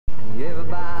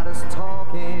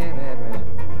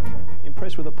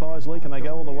impressed with the Pies League? Can they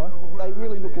go all the way? They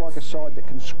really look like a side that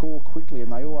can score quickly,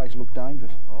 and they always look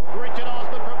dangerous. Richard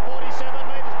Osmond from 47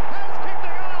 metres has kicked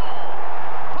a goal!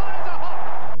 Pies are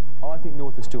hot! I think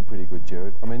North is still pretty good,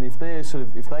 Jared. I mean, if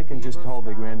they can just hold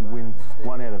their ground and win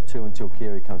 1 out of 2 until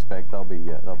Carey comes back, they'll be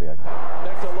okay.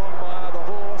 Back to Longmire, the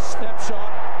horse,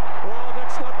 snapshot. Oh,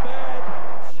 that's not bad.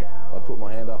 I'd put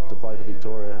my hand up to play for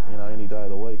Victoria, you know, any day of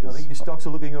the week. I think your stocks are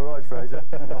looking all right, Fraser.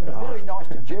 Very nice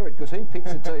to Jared, because he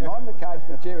picks the team. I'm the coach,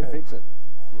 but Jared picks it.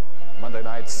 Monday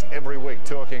nights every week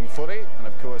talking footy, and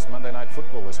of course Monday night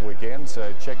football this weekend,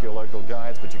 so check your local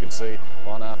guides. But you can see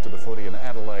on after the footy in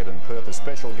Adelaide and Perth. A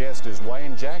special guest is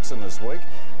Wayne Jackson this week.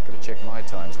 Got to check my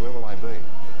times. Where will I be?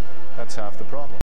 That's half the problem.